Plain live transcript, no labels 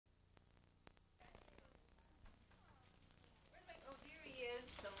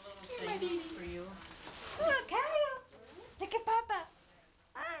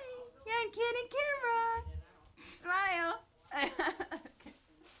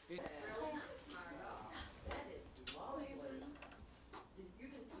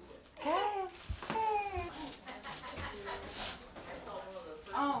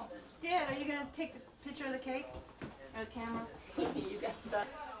take the picture of the cake? Or the camera? You got stuff.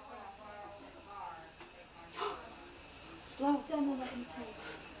 Blow. Jenna, let me cake.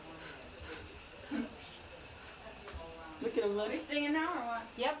 Look at him, look. Are we singing now or what?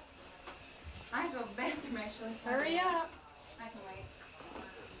 Yep. I have to go to the bathroom actually. Hurry up. I can wait.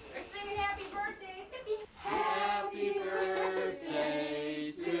 We're singing happy birthday. Happy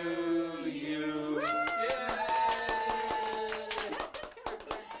birthday to you. Yay!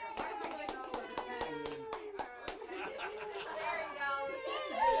 There you go.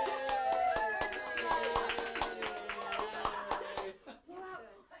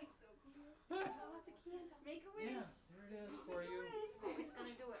 Make a wish. Yeah, there it is for you. Who's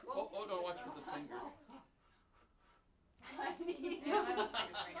gonna do it? Oh, don't watch for the finger. I need He'll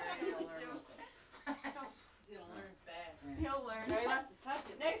learn fast. He'll learn. He wants to touch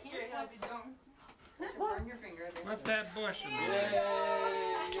it. Next year he'll be doing. Burn your finger. What's that bush? Yay! Yay!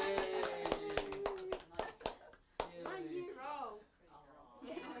 1 year old.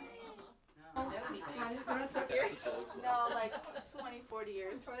 No, like 20, 40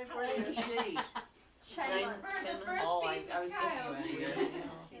 years. 20, 40 years. Chinese. The first piece is Kyle's.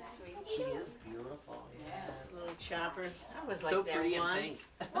 She's sweet. She is beautiful. Yeah. Little choppers. I was like So that pretty and once.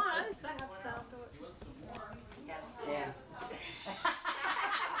 pink. Once I have some. Yes. Yeah.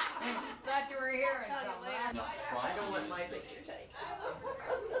 Thought you were hearing something. I don't want my picture taken.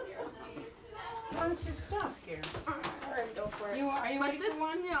 Bunch of stuff here. Go for it. Are you ready for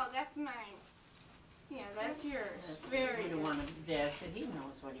one? No, that's mine. Yeah, that's yours. Very. You don't want to dash it. He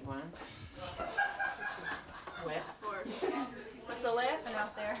knows what he wants. Wet. What's the laughing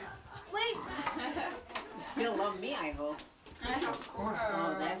out there? Wait. You still love me, I hope.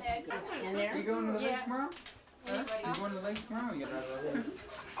 Oh, that's good. In there? You going to the lake Yeah. tomorrow? Huh? You going to the lake tomorrow? You got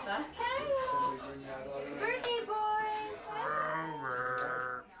Birthday boy.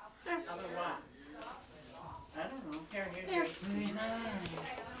 Other what? I don't know. Here, Here. Grace.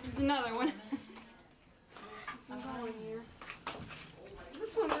 There's another one. I'm going here.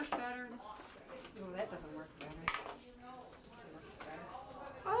 This one works better. Oh, that doesn't work better. This works better.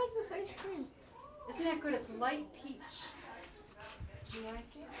 I like this ice cream. Isn't that good? It's light peach. Do you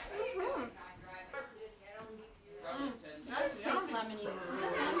like it? Mm-hmm. Nice lemony.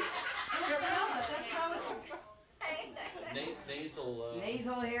 That's what I was Nasal.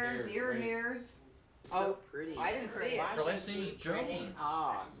 Nasal hairs, ear right? hairs. So pretty. I didn't see it. Her last name is Jones.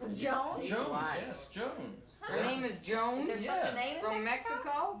 Oh. Jones? Jones, yes, Jones. Her name is Jones. There's such a name in From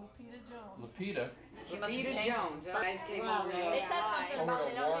Mexico? Lapita. Lapita Jones. You guys came over They here. said something Over about to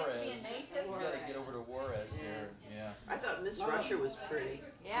they don't have to be a Juarez. native. You gotta get over to Juarez there. Yeah. I thought Miss Russia was pretty.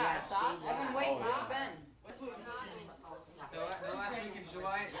 Yeah, I saw I've been waiting. Where you been? The last week in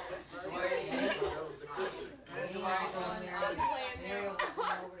July. Muriel will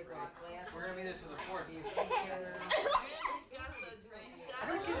come over to grab glass. We're gonna be there till the 4th.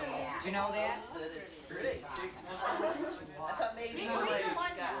 Do you know that? That it's pretty. I thought maybe you might have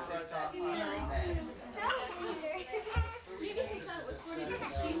got brought up. Maybe he thought it was funny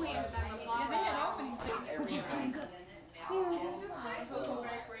because she landed on the ball. Yeah, they had openings.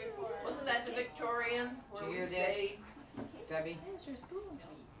 Wasn't that the Victorian? Where Did we you hear stayed? Debbie? Is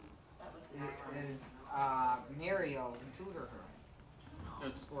Muriel tutor her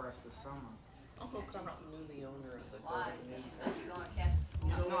for us this summer. Uncle Carl knew the owner of the Why? Golden She's News. going to be going to catch a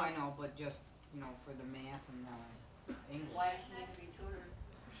school. No, I know, but just, for the math and English. Why does she need to be tutored?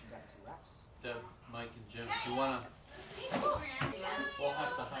 She got 2 F's. Deb, Mike, and Jim, do you wanna? We'll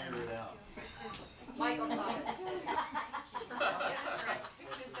have to hire it out. Michael Collins.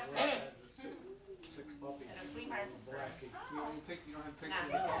 Six puppies. And a sweetheart. You don't have pictures of the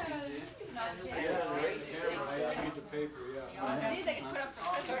puppies, do you? No, Yeah, right. I read the paper, yeah. See, they can put up the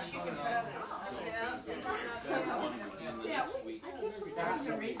picture. She can put up Next week. That's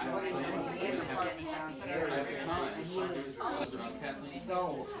the reason why he didn't have any downstairs. At the time, And he was Kathleen.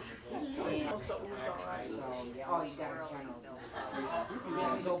 so. So it was all right. So, yeah, oh, you got a general. He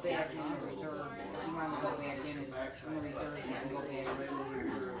didn't go back in the reserves. He wanted to go back in the reserves and go back into the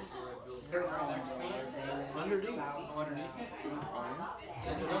reserves. Underneath.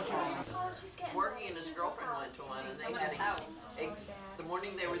 Working and his girlfriend went to one and they had eggs. The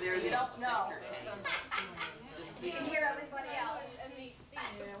morning they were there, they don't know. Just You can hear everybody else. And my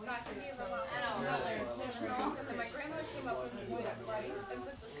grandma came up with rice and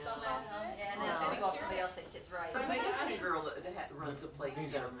took the stuff off. And then somebody else said kids right. The Mexican girl that runs a place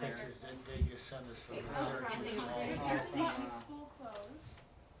These are down there. pictures that they just send us from research and They're small. seeing school clothes.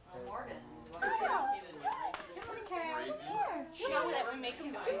 Morgan. Show that we make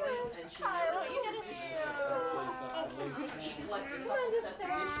them do it. And she Kyle, never you gotta She's like a couple sets of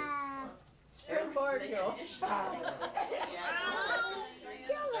dishes. partial.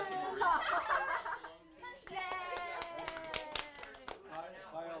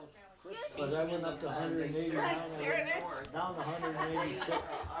 But I went up to 180, down to 186.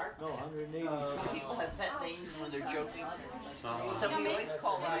 No, 186. People have pet names when they're joking. So we always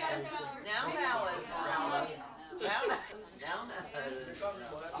call us now Alice, now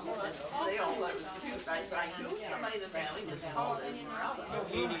they all thought it was cute. I knew somebody in the family just called it Esmeralda.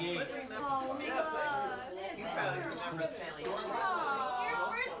 88. You probably remember the family.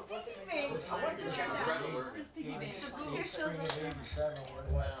 Where's Pinky Face? I wanted to check that. Where's Pinky Face? Spring of 87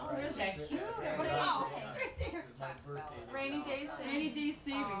 or Wow. Where's that cute? Wow, it's right there. my birthday. Rainy day savings. Rainy day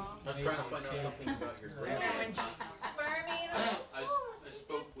savings. I was trying to find out something about your grandparents. I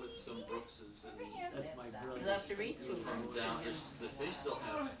spoke with some Brookses and That's my You brother. have to read to from them. down, they still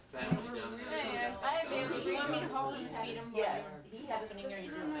have family down Hey, there. I have family. Do you want me to call and feed him? Yes, he had a Opening your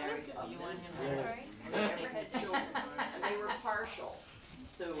sister just married there. up You want him there. to take it? And they were partial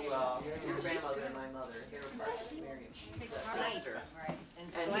to your grandmother and my mother. They were partial to Miriam. She's a sister. Right. And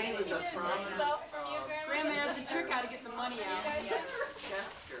And he was a prominent Stuff from your grandma has a trick how to get the money out.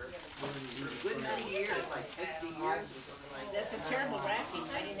 Chester for a good many years, like 50 years or something like that. That's a terrible wrapping.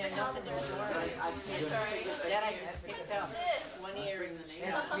 I didn't have nothing in the drawer. That I just picked up. One ear.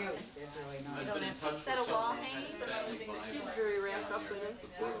 That's cute. It's really nice. I've been in touch with that a some wall of the hanging? family by She's very wrapped up in it. the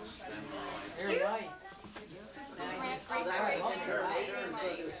Brooks family. Very nice. So that way, and her later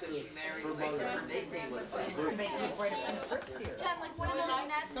days when she married, her birthday was We're making quite a few trips here. Chad, like one of those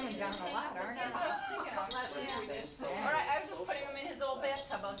nets. Coming down a lot, aren't That's what I was thinking of last year. Alright, I was just putting him in his old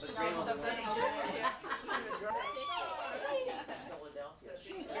bathtub. I was throwing stuff in it. Philadelphia.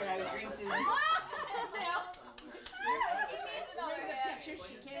 Here, I was drinking Susan. Picture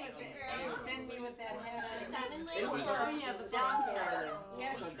she came with it. You send me with that hat. Oh yeah, the Down brown farther. You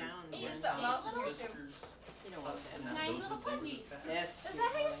gotta go down. Here's something else. Sisters, You know what that Nine little pudgies. Is That's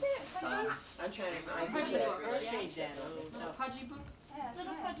that how you say it? Pudgy? I'm trying to find Pudgy it. book. or shade that. Little pudgy book?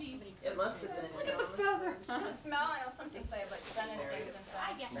 Little pudgy. It must have been. Look at the feather. The smell, I know some things say, but sending things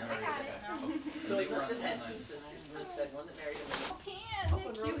inside. I get it. I got it. So he must have had two sisters. That one that married him. Oh,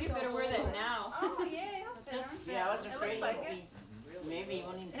 pants. You better wear that now. Oh, yeah. Just Yeah, I was It afraid looks like it would be, maybe it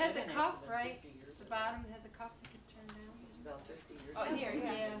won't even It has fit a in cuff, right? The bottom has a cuff you can turn down. About 50 years Oh, ago. here,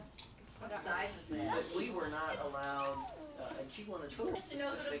 yeah. What size is that? But we were not allowed, and she wanted to. She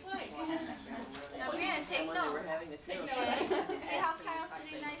knows what it's like. Now we're gonna take When they were notes. having the funeral. See how Kyle's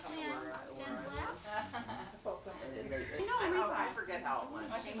sitting nicely on Jen's lap? I forget how it went.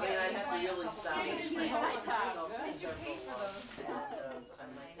 I mean, I have to really stop. Did you pay for those?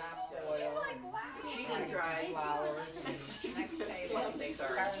 topsoil and She can drive. flowers. Next table. Things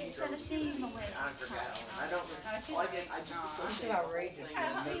are. Instead of shaving the legs. I don't. All I get. I just It's associate. outrageous.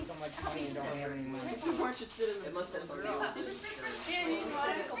 You make so much money and don't have any money. I'm more interested in It must have been real. Yeah, you know,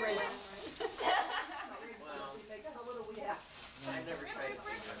 Well, I never tried.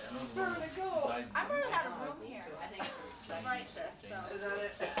 I'm running out of room here. I think it's right this, so. Is that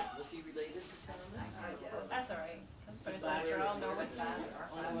it? Was he related to Thomas? I guess. That's alright. Let's put it aside for all know what's on.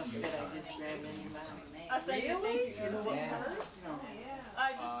 Only one kid I just grabbed in your mouth. I said, thank you. Yeah.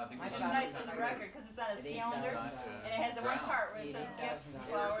 I just, I think My it's it's nice on the record, cause it's on his calendar, and it has a one part where it says gifts,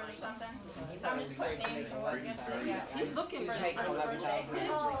 flowers or something. So I'm just putting names for what gifts they got. He's looking for his Take first birthday.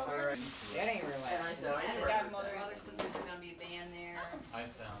 That ain't real And I life. said, I The never. godmother. Mother said there's gonna be a band there. I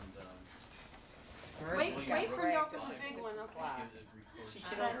found, Marissa's got Wait for practice Yoko, the at big 6 one, okay. o'clock. she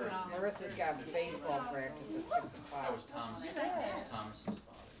should open it. Marissa's got baseball practice at 6 That o'clock. was Thomas's father.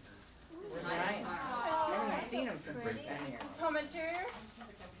 Where's Ryan? I haven't even seen him since he's been here. Home interiors?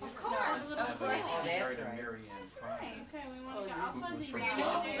 Of course. Yeah, but Oh, he that's married a right. Mary Ann Price, Okay, we want to who was For from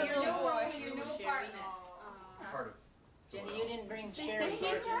your new apartment. part of Jenny, you didn't bring Thank Sherry. you.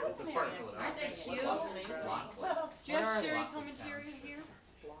 It's a part of Aren't they cute? Do you have Sherry's home interiors here?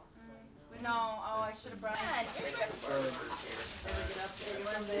 No, oh, I should have brought it.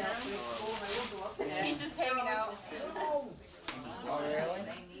 He's just hanging out. Oh, really?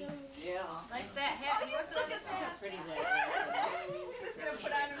 They need. Yeah. Like that hat. What's up with that? That's pretty good. He's gonna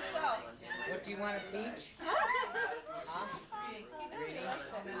put on himself. What do you want to teach? Huh? Reading?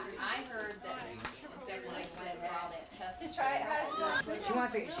 I heard that, in fact, when I went for all that testing. Did you try it, guys? She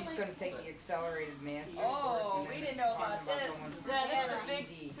wants to, she's going to take the accelerated master's course. Oh, and we then didn't know talking about this. going for That is a her big,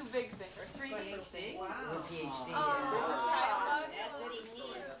 ED. too big thing, or 3D. PhD? Her PhD. This is Kyle. That's what he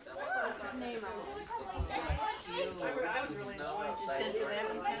needs. What's his name on it? I was really annoyed. You sent her that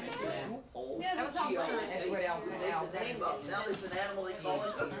one? Yeah, that was all fun. That's what Alpha They make the name up. Now there's an animal they call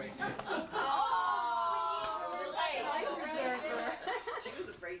it. Oh, Life preserver. She was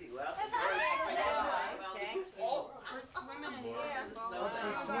afraid to go out. That's right.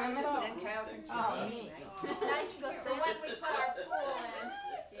 swim it, then Kyle can swim. Oh, neat. Now you can go swim. When we put our pool in.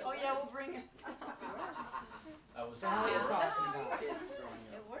 Oh, yeah, we'll bring it. I was. Now you're talking about.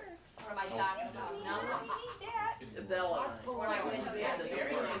 It works. What am I talking about? No. Bella. When I went to It's a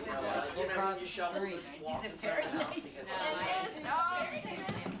very nice guy. You know, when you shovel this walk. He's a very nice No, guy.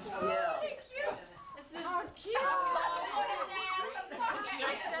 Yeah. This is how cute. Put it down.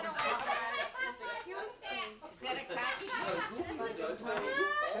 Is that a copy?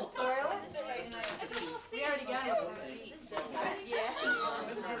 We already got it. Yeah.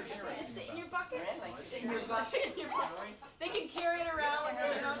 Sit in your bucket. Sit in your bucket. Sit in your bucket. They can carry it around until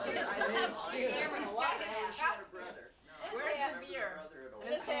they don't take it. Where's the beer?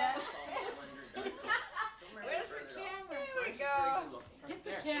 This hand. Where's the camera? Here we go. Get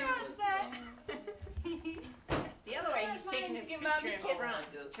the Camera set. The other way, he's taking his picture in front.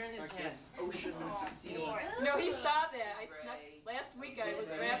 Turn his head. Ocean sea. No, he saw that. I snuck. Last week I was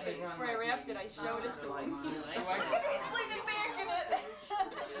wrapping. Before I wrapped it, I showed it to him. He's leaning back in it.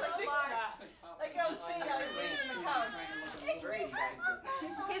 Big shot. Like I was saying, I was laying on the couch. Very attractive.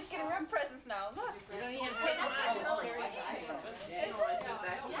 He's getting rim presents now. Look. You don't even take them out. Just carry it.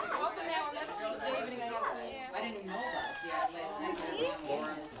 Open that one. That's for David and Kathleen. I didn't even know about it yet. Last night.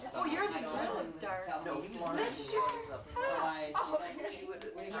 Oh, yours is really dark. No, That's your tie. Oh,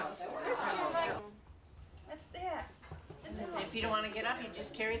 what's that? Sit down. If you don't want to get up, you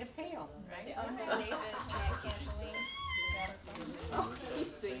just carry the pail, right? The other David and Kathleen. Oh,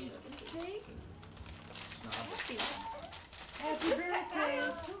 he's singing. Happy birthday.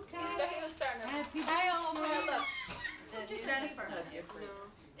 He was starting to. Happy Kyle, look. Jennifer.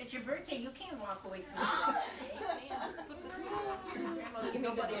 It's your birthday. You can't walk away from it. Let's put this one. Give me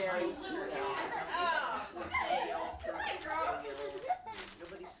the berries. Oh.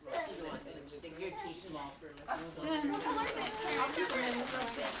 Nobody smokes. You want lipstick. You're too small for lipstick. Jen, I'll keep them in this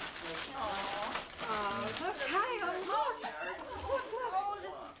little bit. Oh, look, Kyle, look. Oh,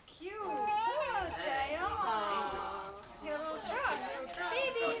 this is cute. Look, Kyle. Got a little truck.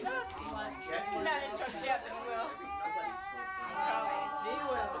 Baby, look. He's not in trucks yet, but he will. He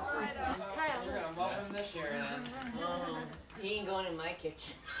will. Kyle, You're gonna love him this year, then. He ain't going in my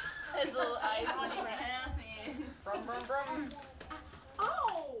kitchen. his little eyes. Brum, brum, brum.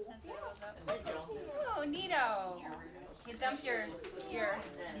 Oh. There you go. Oh, neato. You dump your dirt.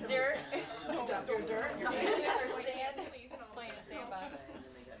 Dump your dirt. Your sand. Playing a sandbox.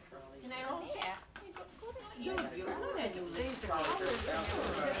 Can I hold it? You know that new lipstick.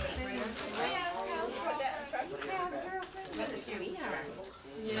 That's a sweetheart.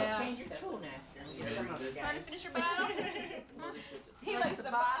 Yeah. Change your tune after. Get some other guy. Trying to finish your bottle? He likes the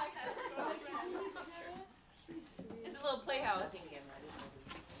box. It's a little playhouse.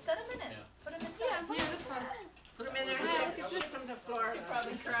 Set him in it. Put him in there. Yeah, this one. Put him in there. Ship him to Florida. He'd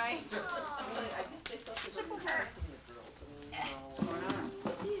probably cry.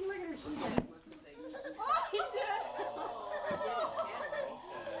 Oh, he did.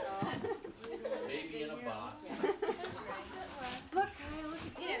 Baby in a box. Look, Kyle, look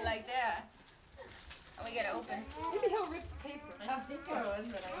at. He didn't like that. Oh, we gotta open. Maybe he'll rip the paper. I don't think I was,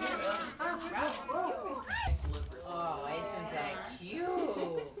 but I guess. Oh, isn't that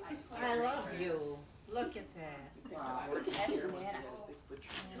cute? I love you. Look at that. Wow. That's Nana.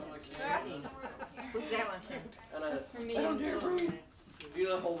 Who's that one? That's for me. I don't dare breathe. You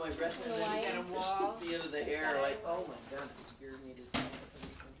know, hold my breath. You got a wall. The end of the hair, like, oh my god, it scared me to death.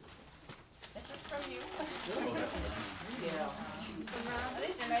 This is from you. Yeah. Oh,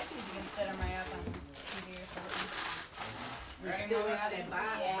 these are nice because you can set them right up on TV or something. We still got that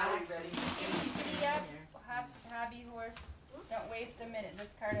Yes. box. Yep. Hobby horse. Don't waste a minute.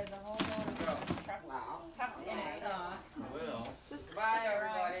 This card has a whole load of tucked in it. Well. Bye,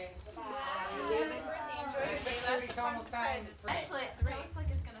 everybody. Happy birthday. Enjoy your day. Lots of fun surprises. Actually, it looks like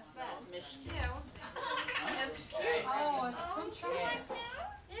it's gonna fit. Yeah, we'll see. That's cute. Oh, it's from Trinidad too?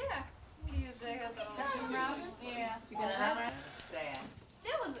 Yeah. You can use that. That's from Robin? Yeah. You gonna have it? Sad.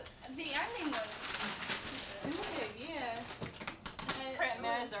 That was, the ending was big, yeah. Print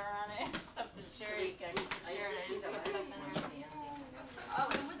Mazar on it. Something cherry. Cherry. Put stuff in there. Oh,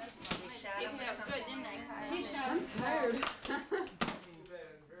 it was taped up good, didn't I, Kyle? He shot. I'm tired.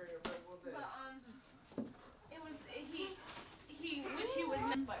 But, it was, he wished he was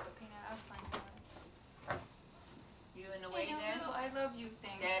missed by the peanut. I was fine with it. You in the way, Dad? I love you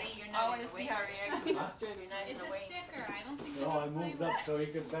thing. Daddy, you're I not want in to the see way. how he reacts. You're not in It's the a way. sticker, I don't think. No, I moved up so he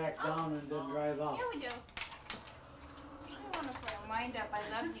could back down and then drive out. Yeah, we do. I want to play a wind up. I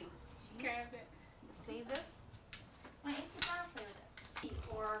love you. Grab it. Save this. My Ace of play with it.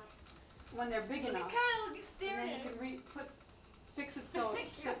 Or when they're big enough. Kyle, he's staring. And then you can put Fix it so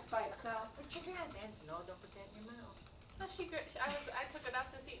it sits by itself. What you got then? No, don't put that in your mouth. Oh, I took it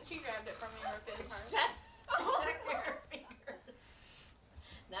off the seat and she grabbed it from me in her thin part. Stuck to her fingers.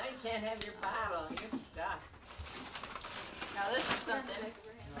 Now you can't have your bottle. You're stuck. Now this is something.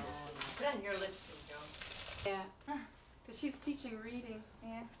 Put on your lipstick, Joe. Yeah. Because she's teaching reading.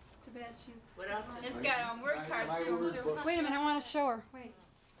 Yeah. Too bad she. What else? It's got word cards to them too. Wait a minute, I want to show her. Wait.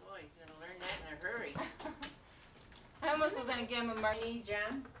 Boy, you're gonna learn that in a hurry. I almost was gonna give him a mark. I need,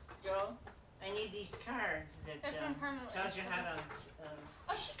 John, Joe, I need these cards that tells you how to.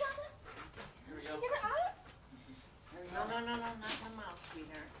 Oh, she got it. Here we She go. get it out. No, not the mouth,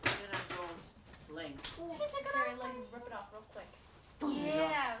 sweetheart. Put it on Joel's link. She took it out. Like, rip it off real quick.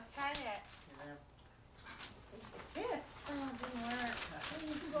 Yeah, let's try that. It fits. Oh, it didn't work.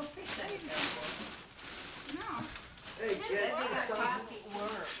 You can go fix that. No. Hey, Jen, That you got coffee something?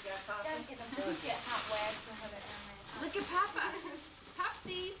 work. You got Gotta coffee? get hot wax and have it in there. Look at Papa.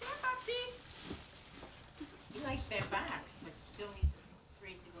 Popsy. Come on, Popsy. He likes that box, but still he's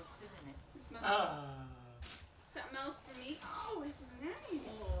afraid to go sit in it. This must be something else for me. Oh, this is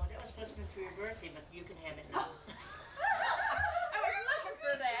nice. Oh, that was supposed to be for your birthday, but you can have it now. I was looking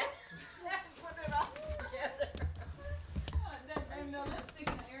for that. Put it all together. No lipstick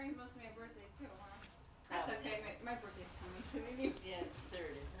and earrings must be my birthday too, huh? That's okay. My birthday's coming, so maybe. Yeah, it's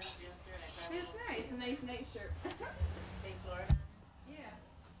third, isn't it? June 3rd. It's nice. A nice night shirt. Say Florida. Yeah.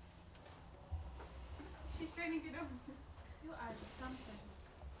 She's trying to get over. You are something.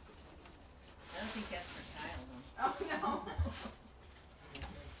 I don't think that's for Kyle, though. Oh no.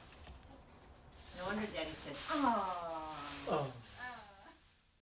 No wonder Daddy said, "Oh." Oh.